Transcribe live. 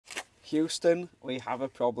Houston, we have a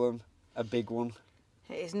problem, a big one.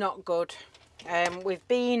 It is not good.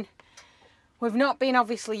 We've not been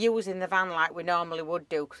obviously using the van like we normally would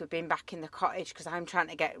do, because we've been back in the cottage because I'm trying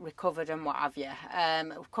to get recovered and what have you.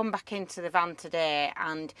 We've come back into the van today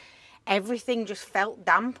and everything just felt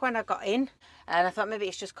damp when I got in, and I thought maybe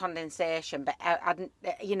it's just condensation, but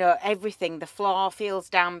you know, everything, the floor feels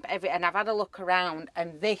damp, and I've had a look around,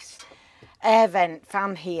 and this air vent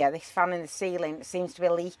fan here, this fan in the ceiling, seems to be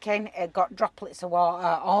leaking. It got droplets of water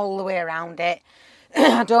all the way around it.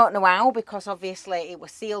 I don't know how, because obviously it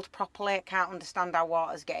was sealed properly. I can't understand how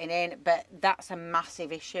water's getting in, but that's a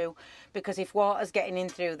massive issue, because if water's getting in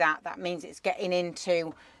through that, that means it's getting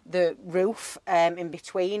into the roof in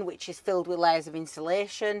between, which is filled with layers of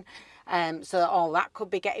insulation, so all that could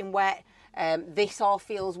be getting wet. This all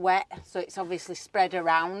feels wet, so it's obviously spread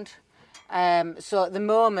around. So at the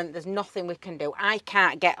moment there's nothing we can do. I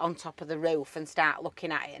can't get on top of the roof and start looking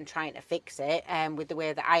at it and trying to fix it, with the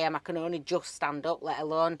way that I am. I can only just stand up, let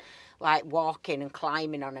alone like walking and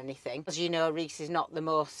climbing on anything. As you know, Reese is not the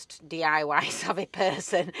most DIY savvy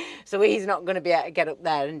person, so he's not going to be able to get up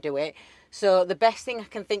there and do it. So the best thing I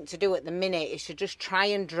can think to do at the minute is to just try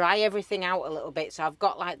and dry everything out a little bit. So I've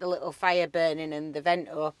got like the little fire burning and the vent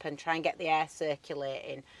up, and try and get the air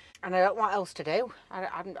circulating. And I don't know what else to do.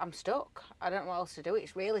 I'm stuck. I don't know what else to do.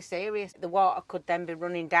 It's really serious. The water could then be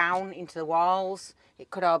running down into the walls.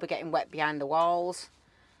 It could all be getting wet behind the walls.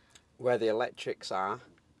 Where the electrics are,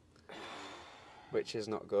 which is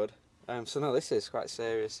not good. So no, this is quite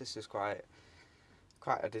serious. This is quite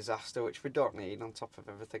a disaster, which we don't need on top of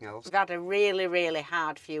everything else. We've had a really, really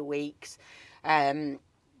hard few weeks.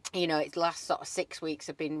 You know, its last sort of 6 weeks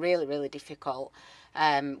have been really, really difficult.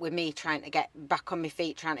 With me trying to get back on my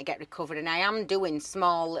feet, trying to get recovered, and I am doing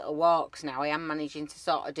small little walks now. I am managing to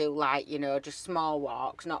sort of do, like, you know, just small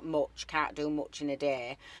walks, not much, can't do much in a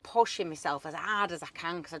day. Pushing myself as hard as I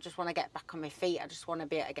can, because I just want to get back on my feet. I just want to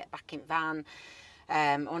be able to get back in van.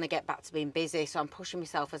 I want to get back to being busy, so I'm pushing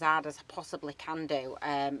myself as hard as I possibly can do,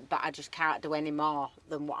 but I just can't do any more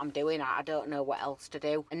than what I'm doing. I don't know what else to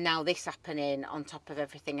do, and now this happening on top of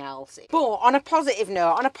everything else. But on a positive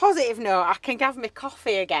note, I can have my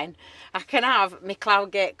coffee again. I can have my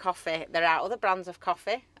Cloudgate coffee. There are other brands of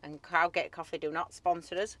coffee, and Cloudgate coffee do not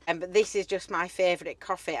sponsor us, but this is just my favourite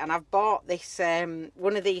coffee, and I've bought this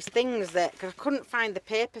one of these things that, because I couldn't find the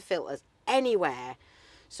paper filters anywhere.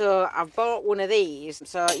 So I've bought one of these.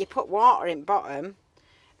 So you put water in bottom,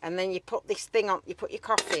 and then you put this thing on, you put your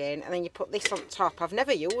coffee in, and then you put this on top. I've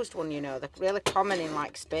never used one, you know, they're really common in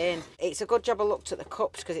like Spain. It's a good job I looked at the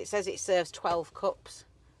cups, because it says it serves 12 cups.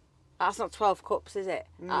 That's not 12 cups, is it?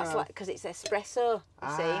 No. That's like, because it's espresso, you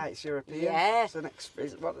see. It's European. Yeah. It's an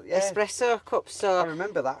yeah. Espresso cups. So I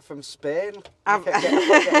remember that from Spain. I kept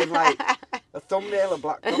getting like a thumbnail of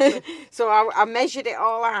black coffee. So I measured it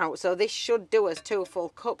all out. So this should do us 2 full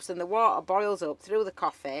cups, and the water boils up through the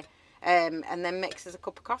coffee, and then mixes a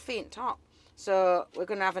cup of coffee in top. So we're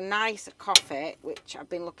going to have a nice coffee, which I've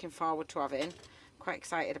been looking forward to having. Quite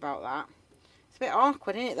excited about that. It's a bit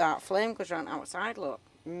awkward, isn't it, that flame goes around outside, look.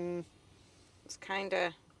 It's kind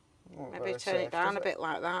of, maybe turn it down a bit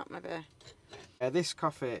like that, maybe. This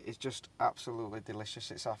coffee is just absolutely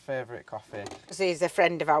delicious. It's our favourite coffee. So he's a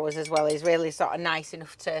friend of ours as well. He's really sort of nice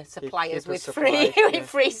enough to supply us with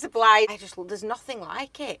free supply. There's nothing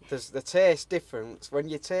like it. There's the taste difference when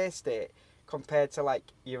you taste it compared to like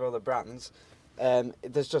your other brands.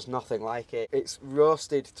 There's just nothing like it. It's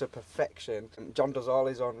roasted to perfection. John does all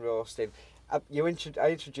his own roasting. I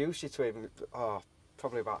introduced you to him.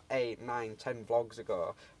 Probably about 8, 9, 10 vlogs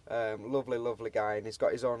ago. Lovely guy, and he's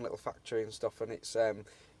got his own little factory and stuff, and it's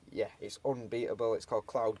yeah, it's unbeatable. It's called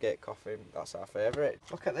Cloudgate coffee. That's our favourite.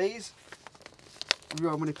 Look at these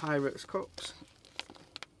Romany Pirates cups.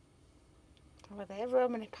 Oh, are they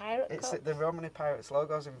Romany Pirate cups? The Romany Pirates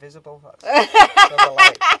logo's invisible. That's so they're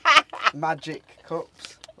like magic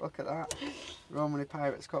cups. Look at that. Romany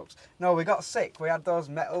Pirates cups. No, we got sick. We had those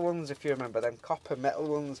metal ones, if you remember, them copper metal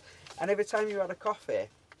ones. And every time you had a coffee,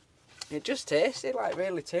 it just tasted like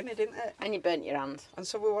really tinny, didn't it? And you burnt your hands. And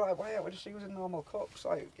so we were like, why aren't we just using normal cups?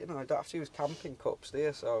 Like, you know, I don't have to use camping cups, do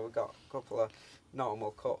you? So we got a couple of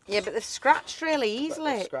normal cups. Yeah, but they're scratched really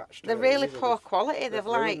easily. They're really poor quality. They've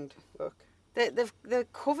like, look. They're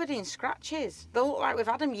covered in scratches. They look like we've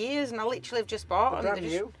had them years, and I literally have just bought them. Brand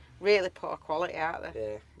new. Really poor quality, aren't they?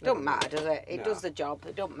 Yeah. Don't matter, does it? It No. does the job.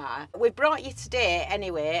 It don't matter. We brought you today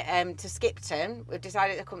anyway to Skipton. We've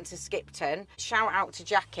decided to come to Skipton. Shout out to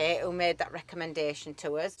Jackie who made that recommendation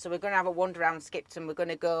to us. So we're going to have a wander around Skipton. We're going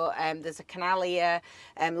to go. There's a canal here,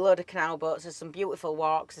 a load of canal boats. There's some beautiful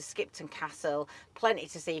walks. There's Skipton Castle. Plenty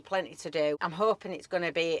to see, plenty to do. I'm hoping it's going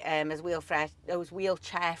to be as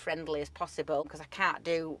wheelchair friendly as possible because I can't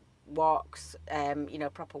do walks, you know,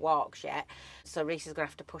 proper walks yet. So Reese is going to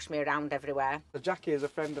have to push me around everywhere. So Jackie is a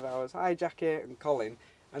friend of ours. Hi Jackie and Colin.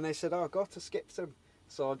 And they said, oh, go to Skipton.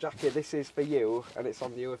 So Jackie, this is for you, and it's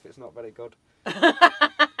on you if it's not very good.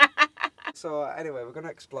 So anyway, we're going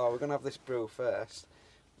to explore. We're going to have this brew first,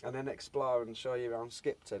 and then explore and show you around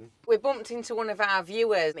Skipton. We bumped into one of our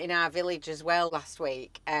viewers in our village as well last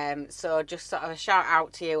week. So just sort of a shout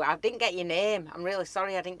out to you. I didn't get your name. I'm really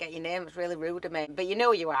sorry I didn't get your name. It's really rude of me. But you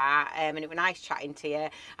know who you are, and it was nice chatting to you.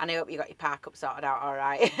 And I hope you got your park up sorted out all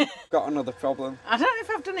right. Got another problem. I don't know if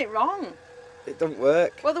I've done it wrong. It doesn't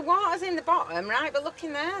work. Well, the water's in the bottom, right? But look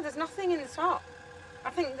in there. There's nothing in the top. I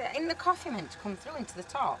think that in the coffee meant to come through into the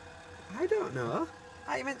top. I don't know.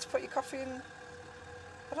 Are you meant to put your coffee in?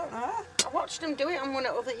 I don't know. I watched them do it on one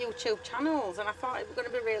of other YouTube channels and I thought it was going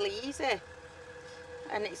to be really easy.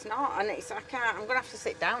 And it's not, and I'm going to have to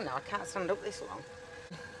sit down now. I can't stand up this long.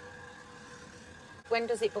 When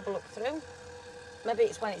does it bubble up through? Maybe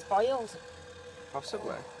it's when it's boiled.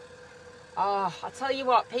 Possibly. Oh, I'll tell you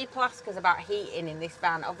what, people ask us about heating in this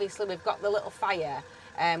van. Obviously we've got the little fire,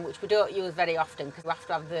 which we don't use very often because we have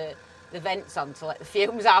to have the vents on to let the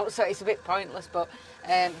fumes out, so it's a bit pointless. But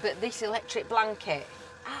this electric blanket,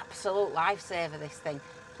 absolute lifesaver, this thing.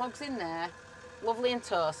 Plugs in there, lovely and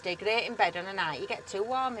toasty, great in bed on a night. You get too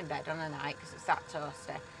warm in bed on a night because it's that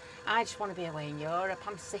toasty. I just want to be away in Europe.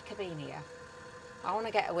 I'm sick of being here. I want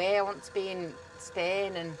to get away. I want to be in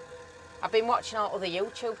Spain, and I've been watching all other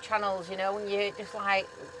YouTube channels, you know, and you're just like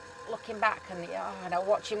looking back and I was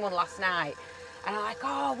watching one last night and I'm like,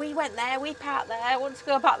 oh, we went there, we parked there, I want to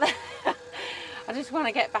go back there. I just want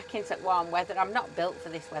to get back into warm weather. I'm not built for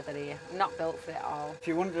this weather here. I'm not built for it at all. If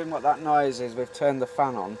you're wondering what that noise is, we've turned the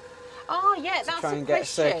fan on. Oh yeah, that's a question. To try and get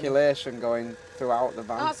circulation going throughout the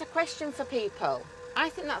van. Oh, that's a question for people. I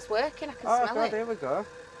think that's working. I can Oh smell God, it. here we go.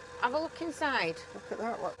 Have a look inside. Look at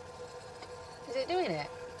that. What? Is it doing it?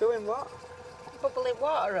 Doing what? Bubbling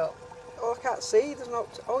water up. Oh, I can't see. There's no.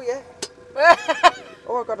 Oh yeah.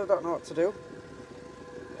 Oh God, I don't know what to do.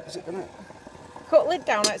 Is it gonna? Cut lid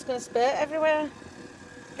down. It's going to spurt everywhere.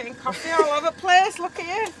 Getting coffee all over the place. Look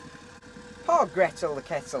at you. Poor Gretel the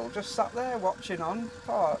kettle, just sat there watching on.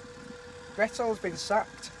 Poor Gretel's been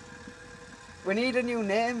sacked. We need a new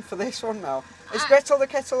name for this one now. Is Gretel the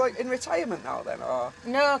kettle like in retirement now then, or?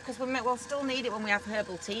 No, because we'll still need it when we have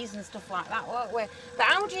herbal teas and stuff like that, won't we? But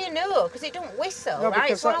how do you know? Because it don't whistle, No,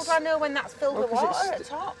 right? So how do I know when that's filled with water at the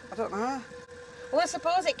top? I don't know. Well, I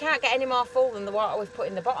suppose it can't get any more full than the water we've put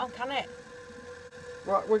in the bottom, can it?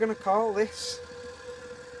 What we're going to call this?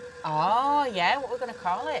 Oh, yeah, what we're going to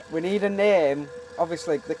call it? We need a name.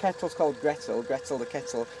 Obviously, the kettle's called Gretel, Gretel the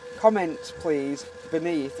kettle. Comment, please,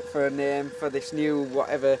 beneath for a name for this new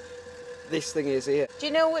whatever this thing is here. Do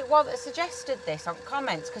you know what suggested this on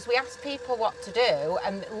comments? Because we asked people what to do,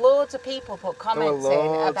 and loads of people put comments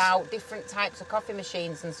in about different types of coffee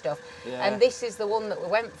machines and stuff. Yeah. And this is the one that we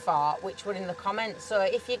went for, which were in the comments. So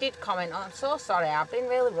if you did comment, I'm so sorry, I've been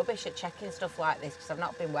really rubbish at checking stuff like this because I've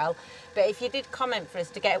not been well. But if you did comment for us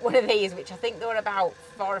to get one of these, which I think there were about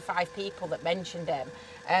 4 or 5 people that mentioned them,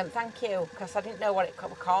 thank you, because I didn't know what it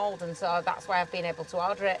was called, and so that's why I've been able to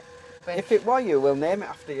order it. But if it were you, we'll name it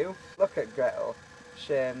after you. Look at Gretel.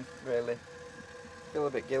 Shame, really. Feel a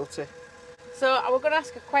bit guilty. So I was going to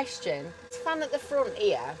ask a question. This fan at the front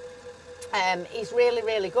here is really,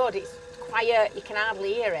 really good. It's quiet, you can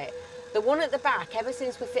hardly hear it. The one at the back, ever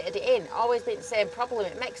since we fitted it in, always been the same problem.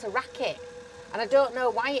 It makes a racket. And I don't know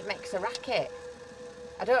why it makes a racket.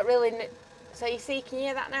 I don't really know. So you see, can you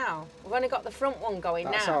hear that now? We've only got the front one going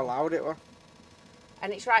now. That's how loud it was.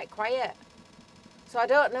 And it's right quiet. So I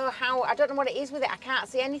don't know what it is with it. I can't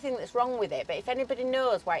see anything that's wrong with it. But if anybody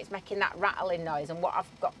knows why it's making that rattling noise and what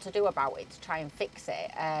I've got to do about it to try and fix it,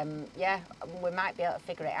 yeah, we might be able to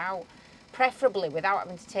figure it out. Preferably without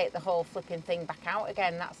having to take the whole flipping thing back out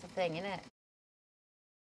again. That's the thing, isn't it?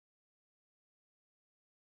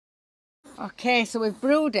 Okay, so we've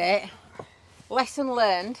brewed it. Lesson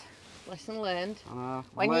learned. Lesson learned.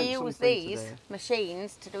 When you use these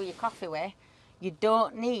machines to do your coffee with, you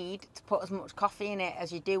don't need to put as much coffee in it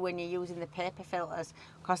as you do when you're using the paper filters,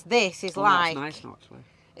 because this is like, that's nice, actually.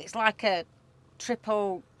 It's like a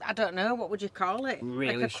triple, I don't know, what would you call it?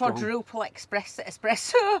 Really like a strong. quadruple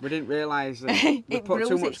espresso. We didn't realise that It brews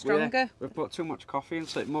it stronger. We've put too much coffee in,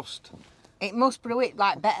 so it must. It must brew it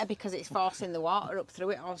like better because it's forcing the water up through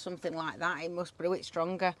it or something like that. It must brew it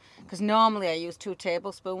stronger. Because normally I use 2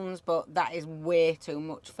 tablespoons, but that is way too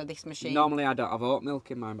much for this machine. Normally I don't have oat milk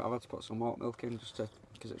in mine, but I've had to put some oat milk in just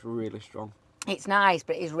because it's really strong. It's nice,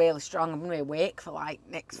 but it is really strong. I'm going to be awake for like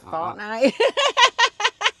next fortnight.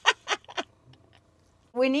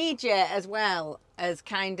 We need you as well as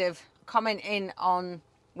kind of commenting on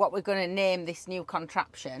what we're going to name this new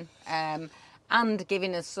contraption. And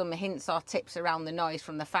giving us some hints or tips around the noise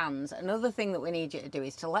from the fans. Another thing that we need you to do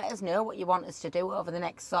is to let us know what you want us to do over the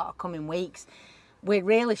next sort of coming weeks. We're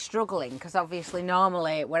really struggling because obviously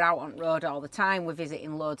normally we're out on road all the time, we're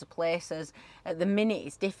visiting loads of places. At the minute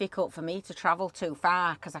it's difficult for me to travel too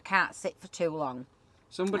far because I can't sit for too long.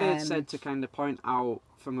 Somebody had said to kind of point out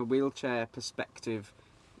from a wheelchair perspective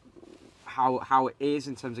how it is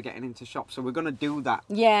in terms of getting into shops, so we're going to do that.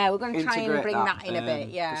 Yeah, we're going to try and bring that in a bit,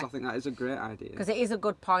 yeah. Because I think that is a great idea. Because it is a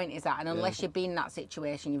good point, is that, and unless you've been in that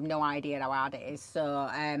situation, you've no idea how hard it is. So,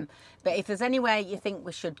 but if there's anywhere you think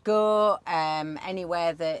we should go,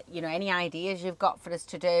 anywhere that, you know, any ideas you've got for us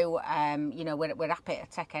to do, you know, we're happy to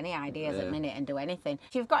take any ideas at the minute and do anything.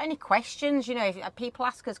 If you've got any questions, you know, if people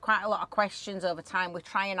ask us quite a lot of questions over time, we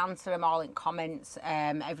try and answer them all in comments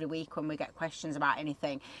every week when we get questions about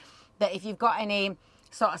anything. That if you've got any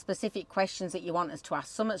sort of specific questions that you want us to ask,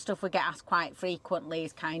 some of the stuff we get asked quite frequently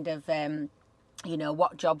is kind of, you know,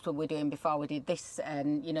 what jobs were we doing before we did this,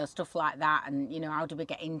 and, you know, stuff like that, and, you know, how did we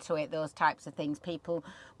get into it, those types of things. People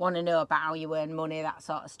want to know about how you earn money, that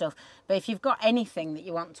sort of stuff. But if you've got anything that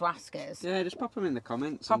you want to ask us, yeah, just pop them in the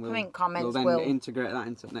comments. Pop them in comments. We'll then integrate that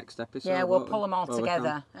into the next episode. Yeah, we'll pull them all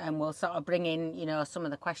together and we'll sort of bring in, you know, some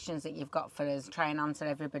of the questions that you've got for us, try and answer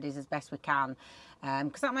everybody's as best we can.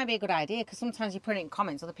 Because that might be a good idea, because sometimes you put it in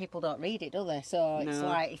comments, other people don't read it, do they? So it's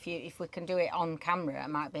like, if we can do it on camera, it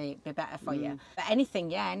might be better for you. But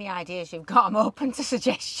anything, yeah, any ideas you've got, I'm open to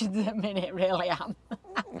suggestions at the minute, really am.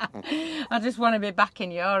 I just want to be back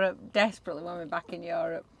in Europe, desperately want to be back in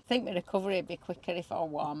Europe. I think my recovery would be quicker if I were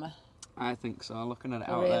warmer. I think so, looking at it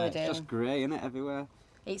I out really there, do. it's just grey, isn't it, everywhere?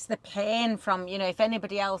 It's the pain from, you know, if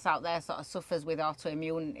anybody else out there sort of suffers with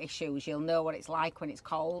autoimmune issues, you'll know what it's like when it's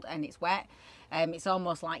cold and it's wet. It's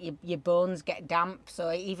almost like your bones get damp.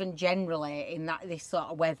 So even generally in this sort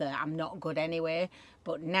of weather, I'm not good anyway.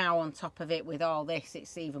 But now on top of it with all this,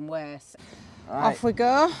 it's even worse. Right. Off we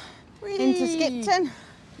go into Skipton.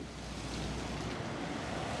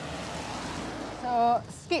 So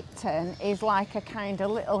Skipton is like a kind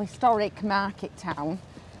of little historic market town.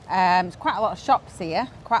 There's quite a lot of shops here,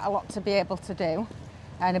 quite a lot to be able to do,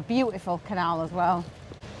 and a beautiful canal as well.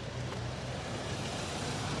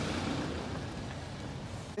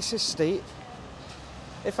 This is steep.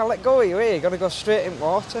 If I let go of you here, you're going to go straight in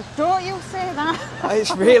water. Don't you say that.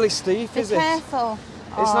 It's really steep, Be is it? Be careful.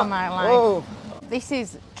 It's not, my life. Whoa. This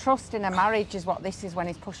is trust in a marriage is what this is when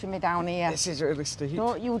he's pushing me down here. This is really steep.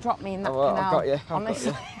 Don't you drop me in that canal. canal. I've got you.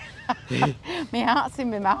 Honestly. My heart's in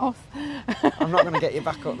my mouth. I'm not going to get you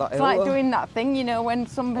back up that hill. It's like doing that thing, you know, when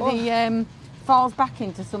somebody falls back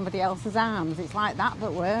into somebody else's arms. It's like that,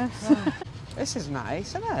 but worse. This is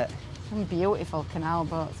nice, isn't it? Some beautiful canal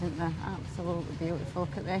boats, isn't there? Absolutely beautiful.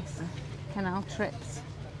 Look at this. Canal trips.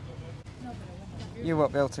 You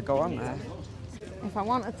won't be able to go on there. If I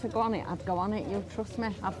wanted to go on it, I'd go on it. You trust me,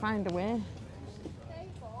 I'd find a way.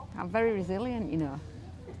 I'm very resilient, you know.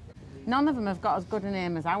 None of them have got as good a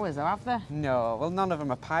name as ours, though, have they? No, well, none of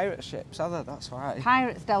them are pirate ships, are they? That's why.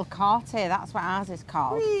 Pirates del Corte, that's what ours is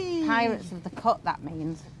called. Whee! Pirates of the Cut, that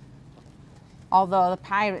means. Although the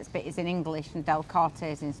pirates bit is in English and del Corte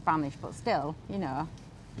is in Spanish, but still, you know.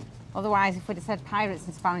 Otherwise, if we'd have said pirates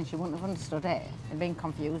in Spanish, you wouldn't have understood it. It'd been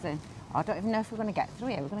confusing. I don't even know if we're going to get through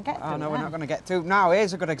here. We're going to get through. Oh, no, we're not going to get through. Now,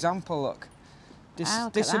 here's a good example, look.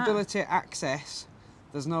 Disability access.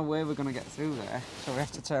 There's no way we're going to get through there, so we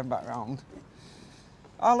have to turn back round.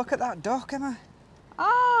 Oh, look at that duck, Emma.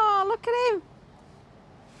 Oh, look at him.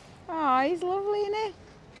 Oh, he's lovely, isn't he?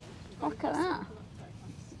 Look at that.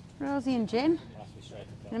 Rosie and Jim.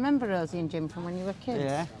 Remember Rosie and Jim from when you were kids?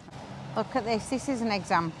 Yeah. Look at this. This is an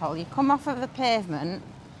example. You come off of the pavement,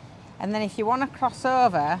 and then if you want to cross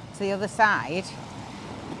over to the other side,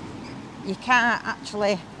 you can't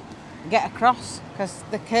actually get across because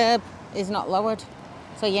the curb is not lowered.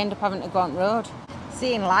 So you end up having to go on the road.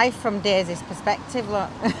 Seeing life from Daisy's perspective, look.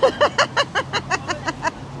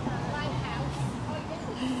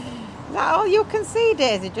 Is that all you can see,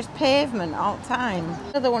 Daisy? Just pavement all the time.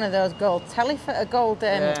 Another one of those gold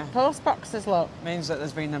post boxes, look. Means that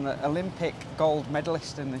there's been an Olympic gold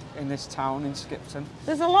medalist in this town in Skipton.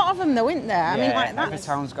 There's a lot of them though, isn't there? Yeah, I mean, like that. every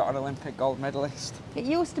town's got an Olympic gold medalist. It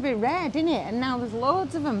used to be rare, didn't it? And now there's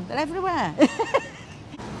loads of them. They're everywhere.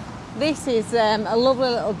 This is a lovely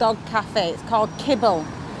little dog cafe. It's called Kibble.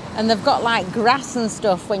 And they've got like grass and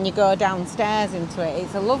stuff when you go downstairs into it.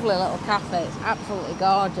 It's a lovely little cafe. It's absolutely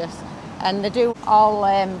gorgeous. And they do all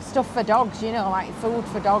stuff for dogs, you know, like food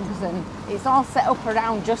for dogs, and it's all set up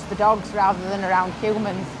around just the dogs rather than around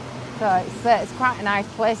humans. So it's quite a nice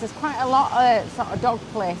place. There's quite a lot of sort of dog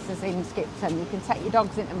places in Skipton. You can take your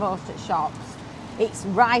dogs into most at shops. It's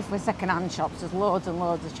rife with second-hand shops. There's loads and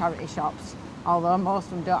loads of charity shops, although most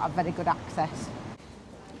of them don't have very good access.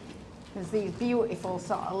 There's these beautiful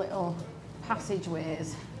sort of little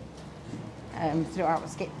passageways throughout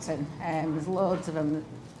Skipton. There's loads of them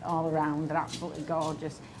all around. They're absolutely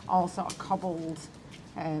gorgeous. All sort of cobbled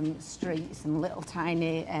streets and little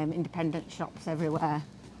tiny independent shops everywhere.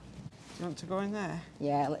 Do you want to go in there?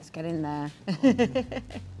 Yeah, let's get in there.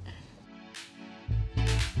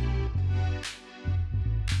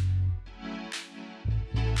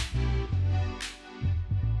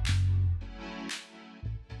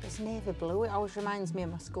 It's navy blue. It always reminds me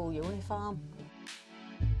of my school uniform.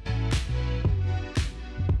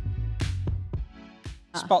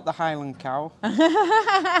 Spot the Highland cow.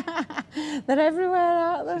 They're everywhere,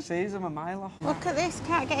 aren't they? She sees them a mile off. Look at this,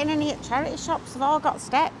 can't get in any charity shops. They've all got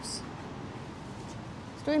steps.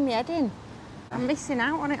 It's doing me head in. I'm missing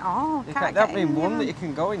out on it all. There hasn't been one that you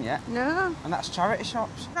can go in yet. No. And that's charity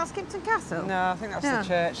shops. That's Skipton Castle? No, I think that's the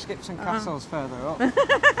church. Skipton Castle's further up.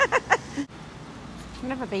 I've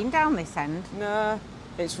never been down this end. No,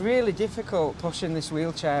 it's really difficult pushing this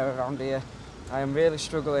wheelchair around here. I am really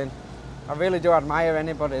struggling. I really do admire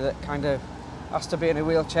anybody that kind of has to be in a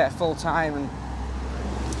wheelchair full time, and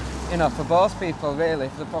you know, for both people really,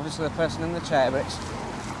 for obviously the person in the chair, but it's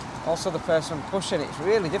also the person pushing. It's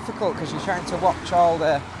really difficult because you're trying to watch all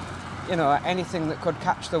the, you know, anything that could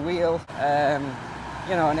catch the wheel,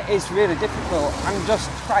 you know, and it is really difficult and just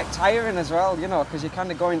quite tiring as well, you know, because you're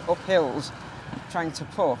kind of going up hills trying to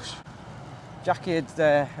push. Jackie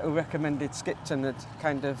who recommended Skipton had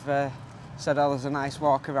kind of said, oh, there's a nice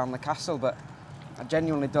walk around the castle, but I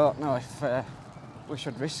genuinely don't know if we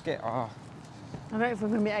should risk it, or... I don't know if we're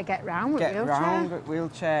going to be able to get round with wheelchair. Get round with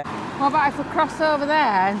wheelchair. What about if we cross over there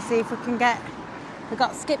and see if we can get... We've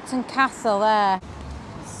got Skipton Castle there.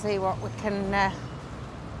 Let's see what we can...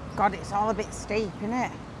 God, it's all a bit steep, isn't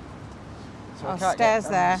it? So oh, stairs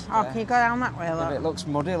there. Oh, can you go down that way, look? Yeah, it looks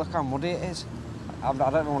muddy, look how muddy it is. I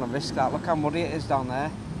don't want to risk that. Look how muddy it is down there.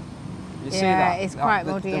 You see that? Yeah, it's quite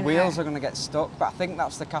muddy. The wheels are going to get stuck, but I think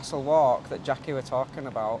that's the castle walk that Jackie were talking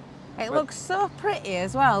about. It looks so pretty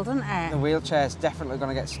as well, doesn't it? The wheelchair's definitely going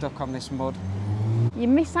to get stuck on this mud. You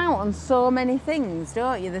miss out on so many things,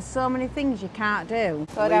 don't you? There's so many things you can't do.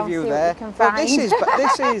 Go down and see what you can find.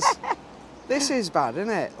 This is bad,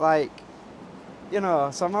 isn't it? Like, you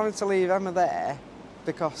know, so I'm having to leave Emma there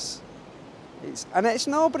because it's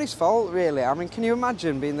nobody's fault really. I mean, can you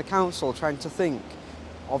imagine being the council trying to think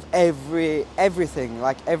of everything,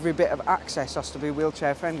 like every bit of access has to be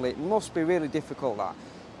wheelchair friendly? It must be really difficult, that.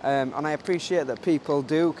 And I appreciate that people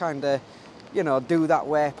do kind of, you know, do that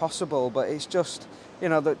where possible, but it's just, you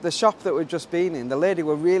know, the shop that we've just been in, the lady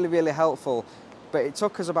were really, really helpful, but it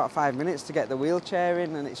took us about 5 minutes to get the wheelchair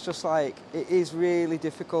in, and it's just like, it is really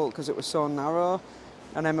difficult because it was so narrow,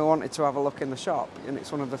 and Emma wanted to have a look in the shop, and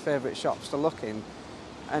it's one of her favourite shops to look in,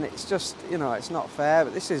 and it's just, you know, it's not fair,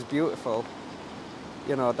 but this is beautiful.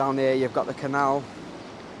 You know, down here you've got the canal.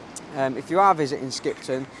 If you are visiting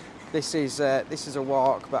Skipton, this is a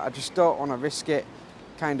walk, but I just don't want to risk it.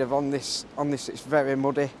 Kind of on this, it's very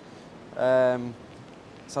muddy, so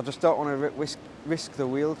I just don't want to risk the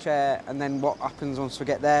wheelchair. And then what happens once we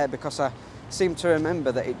get there? Because I seem to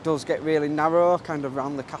remember that it does get really narrow, kind of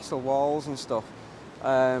around the castle walls and stuff.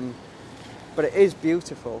 But it is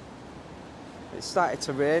beautiful. It's started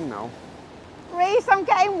to rain now. Reese, I'm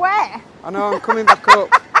getting wet. I know, I'm coming back up.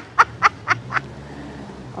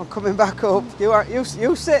 I'm coming back up.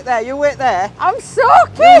 You sit there, you wait there. I'm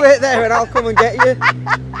soaking. You wait there and I'll come and get you.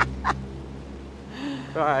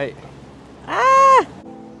 Right. Ah.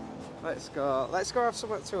 Let's go have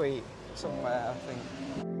something to eat somewhere, I think.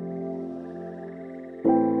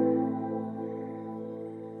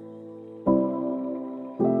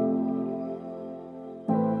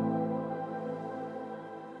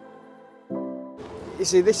 You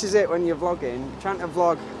see, this is it when you're vlogging. Trying to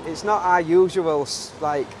vlog, it's not our usual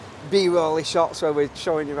like B-rolly shots where we're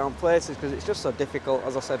showing you around places because it's just so difficult,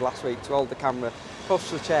 as I said last week, to hold the camera,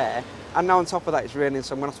 push the chair, and now on top of that it's raining,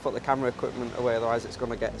 so I'm going to have to put the camera equipment away, otherwise it's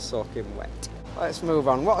going to get soaking wet. Let's move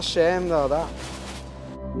on. What a shame though, that.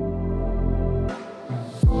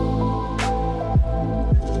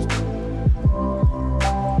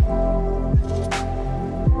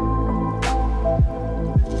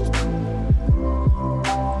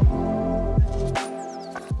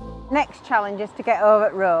 Next challenge is to get over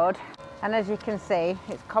the road, and as you can see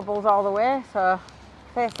it's cobbles all the way, so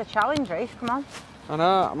face the challenge, Reese, come on. I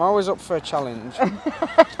know, I'm always up for a challenge.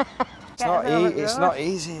 It's not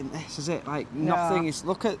easy in this, is it? Like nothing is.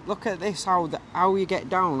 Look at this, how you get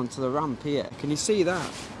down onto the ramp here. Can you see that?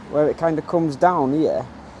 Where it kind of comes down here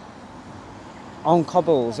on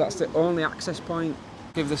cobbles. That's the only access point.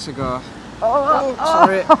 Give this a go.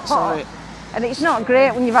 Sorry. And it's not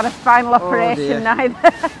great when you've had a spinal operation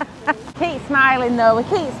neither. Keep smiling though, we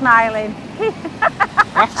keep smiling. You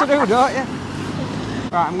have to do, don't you?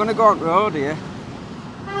 Right, I'm going to go on road here.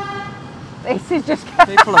 This is just...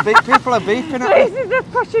 people are beeping at me. This is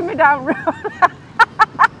just pushing me down road.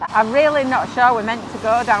 I'm really not sure we're meant to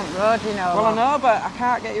go down road, you know. Well, I know, but I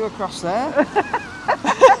can't get you across there. I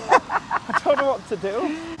don't know what to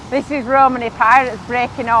do. This is Romany pirates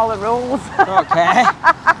breaking all the rules. Okay.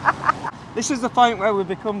 This is the point where we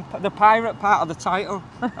become the pirate part of the title.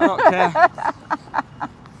 I don't care.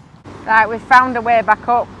 Right, we've found a way back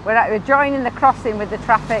up. We're joining the crossing with the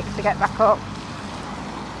traffic to get back up.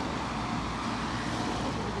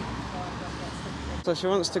 So she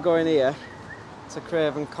wants to go in here to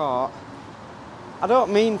Craven Court. I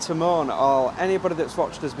don't mean to moan at all. Anybody that's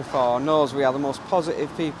watched us before knows we are the most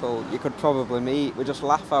positive people you could probably meet. We just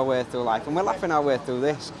laugh our way through life, and we're laughing our way through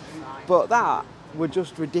this. But that were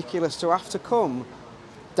just ridiculous to have to come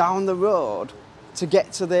down the road to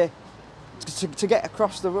get to the to get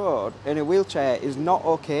across the road in a wheelchair is not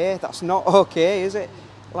okay. That's not okay, is it?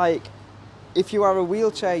 Like, if you are a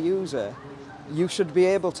wheelchair user, you should be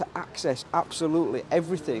able to access absolutely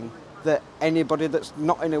everything that anybody that's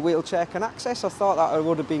not in a wheelchair can access. I thought that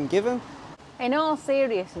would have been given. In all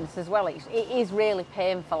seriousness as well, it is really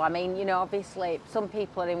painful. I mean, you know, obviously some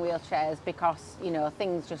people are in wheelchairs because, you know,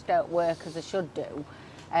 things just don't work as they should do.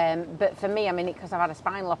 But for me, I mean, because I've had a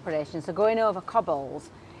spinal operation, so going over cobbles,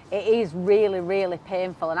 it is really, really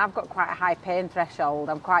painful. And I've got quite a high pain threshold.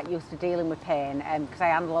 I'm quite used to dealing with pain because I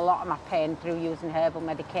handle a lot of my pain through using herbal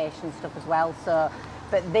medication and stuff as well. So,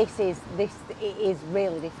 but it is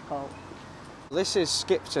really difficult. This is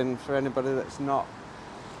Skipton for anybody that's not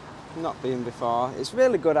been before. It's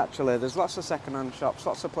really good actually. There's lots of second-hand shops,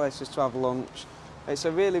 lots of places to have lunch. It's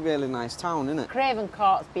a really, really nice town, isn't it? Craven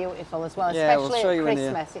Court's beautiful as well, yeah, especially we'll at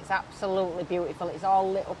Christmas. It's absolutely beautiful. It's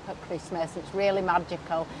all lit up at Christmas. It's really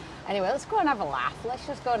magical. Anyway, let's go and have a laugh. Let's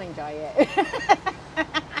just go and enjoy it.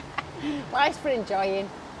 Life's for enjoying.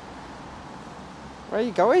 Where are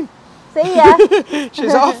you going? See ya.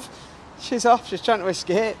 She's off. She's off. She's trying to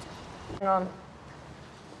escape. Hang on.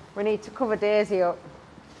 We need to cover Daisy up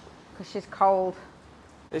because she's cold.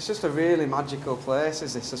 It's just a really magical place,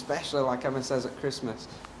 is this? Especially, like Emma says, at Christmas.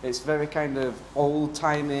 It's very kind of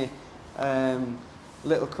old-timey,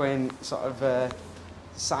 little quaint sort of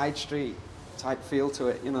side street type feel to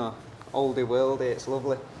it, you know, oldie worldy. It's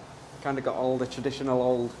lovely. Kind of got all the traditional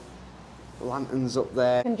old lanterns up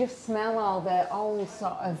there. You can just smell all the old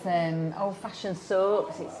sort of old-fashioned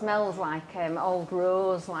soaps. It smells like old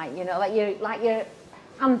rose, like, you know, like your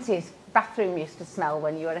auntie's bathroom used to smell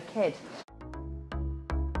when you were a kid.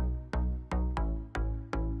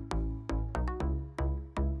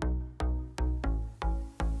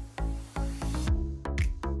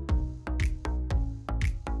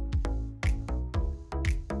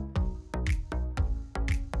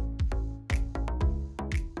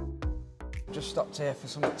 Just stopped here for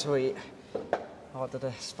something to eat. Ordered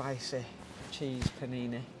a spicy cheese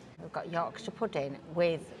panini. We've got Yorkshire pudding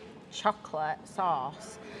with chocolate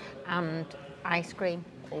sauce and ice cream.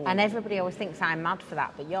 Ooh. And everybody always thinks I'm mad for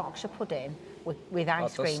that, but Yorkshire pudding with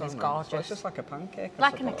ice cream is gorgeous. Well, it's just like a pancake.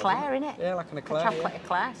 Like an eclair, isn't it? Yeah, like an eclair. A chocolate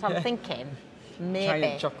eclair. So I'm thinking maybe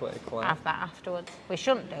giant chocolate eclair. Have that afterwards. We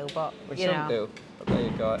shouldn't do, but we shouldn't do. But there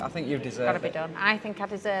you go. I think you deserve it. Got to be done. I think I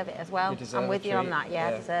deserve it as well. I'm with you on that. Yeah,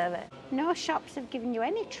 I deserve it. No shops have given you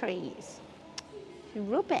any treats.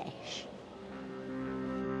 Rubbish.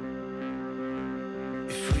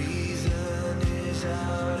 If reason is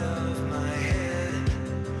out of my head,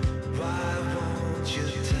 why won't you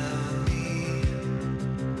tell me?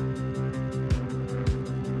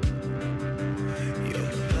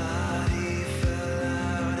 Your body fell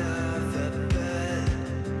out of the bed.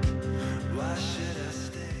 Why should I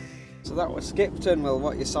stay? So that was Skipton, well,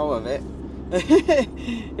 what you saw of it.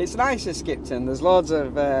 It's nice in Skipton. There's loads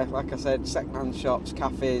of, like I said, second-hand shops,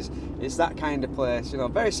 cafes. It's that kind of place, you know,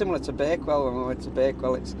 very similar to Bakewell. When we went to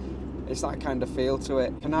Bakewell, it's that kind of feel to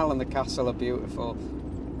it. Canal and the castle are beautiful.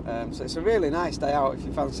 So it's a really nice day out. If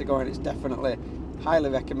you fancy going, it's definitely highly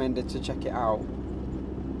recommended to check it out.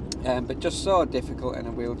 But just so difficult in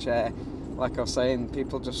a wheelchair. Like I was saying,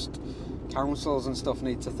 people just, councils and stuff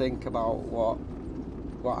need to think about what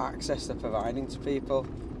access they're providing to people.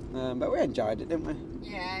 But we enjoyed it, didn't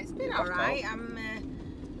we? Yeah, it's been alright. I'm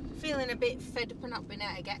feeling a bit fed up of not being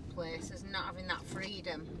able to get places and not having that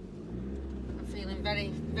freedom. I'm feeling very,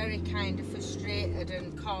 very kind of frustrated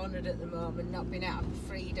and cornered at the moment, not being able to have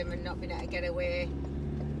freedom and not being able to get away.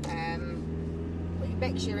 But it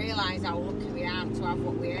makes you realise how lucky we are to have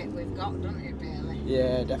what we've got, doesn't it, really?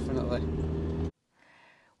 Yeah, definitely.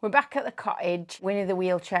 We're back at the cottage. Winnie the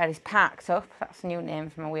wheelchair is parked up. That's a new name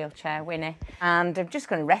for my wheelchair, Winnie. And I'm just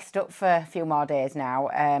going to rest up for a few more days now,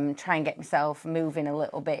 try and get myself moving a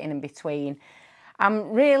little bit in between. I'm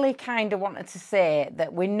really kind of wanted to say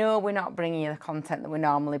that we know we're not bringing you the content that we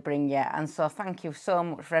normally bring you. And so thank you so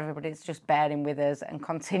much for everybody that's just bearing with us and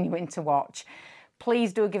continuing to watch.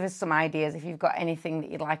 Please do give us some ideas if you've got anything that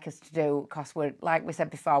you'd like us to do, because we're, like we said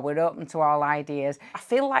before, we're open to all ideas. I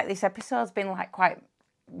feel like this episode's been like quite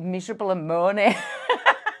miserable and moany.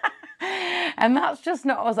 And that's just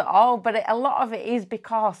not us at all, but a lot of it is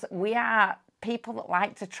because we are people that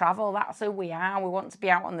like to travel. That's who we are. We want to be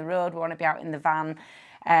out on the road, we want to be out in the van.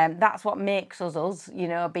 That's what makes us, you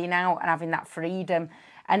know, being out and having that freedom.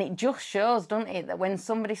 And it just shows, doesn't it, that when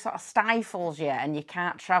somebody sort of stifles you and you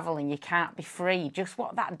can't travel and you can't be free, just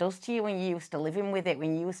what that does to you when you're used to living with it,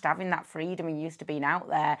 when you're used to having that freedom and used to being out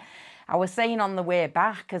there. I was saying on the way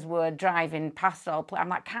back as we're driving past all, I'm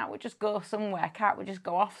like, can't we just go somewhere? Can't we just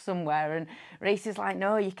go off somewhere? And Reese is like,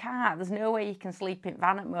 no, you can't. There's no way you can sleep in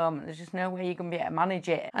van at the moment. There's just no way you can be able to manage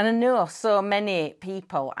it. And I know so many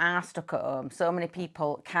people are stuck at home. So many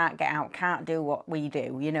people can't get out, can't do what we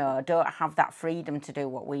do, you know, don't have that freedom to do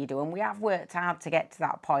what we do. And we have worked hard to get to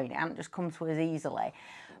that point. It hasn't just come to us easily.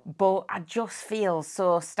 But I just feel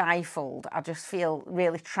so stifled. I just feel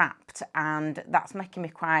really trapped, and that's making me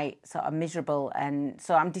quite sort of miserable. And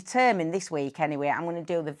so I'm determined this week anyway, I'm going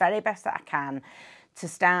to do the very best that I can to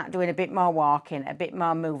start doing a bit more walking, a bit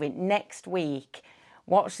more moving. Next week,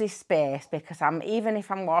 watch this space, because even if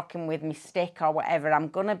I'm walking with my stick or whatever, I'm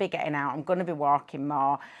going to be getting out, I'm going to be walking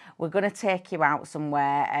more. We're going to take you out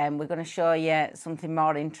somewhere and we're going to show you something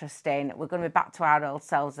more interesting. We're going to be back to our old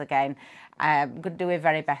selves again. I'm going to do our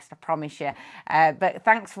very best, I promise you. But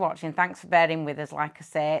thanks for watching, thanks for bearing with us. Like I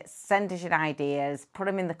say, send us your ideas, put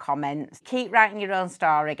them in the comments. Keep writing your own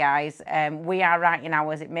story, guys. We are writing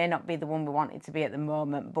ours. It may not be the one we want it to be at the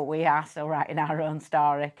moment, but we are still writing our own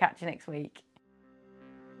story. Catch you next week.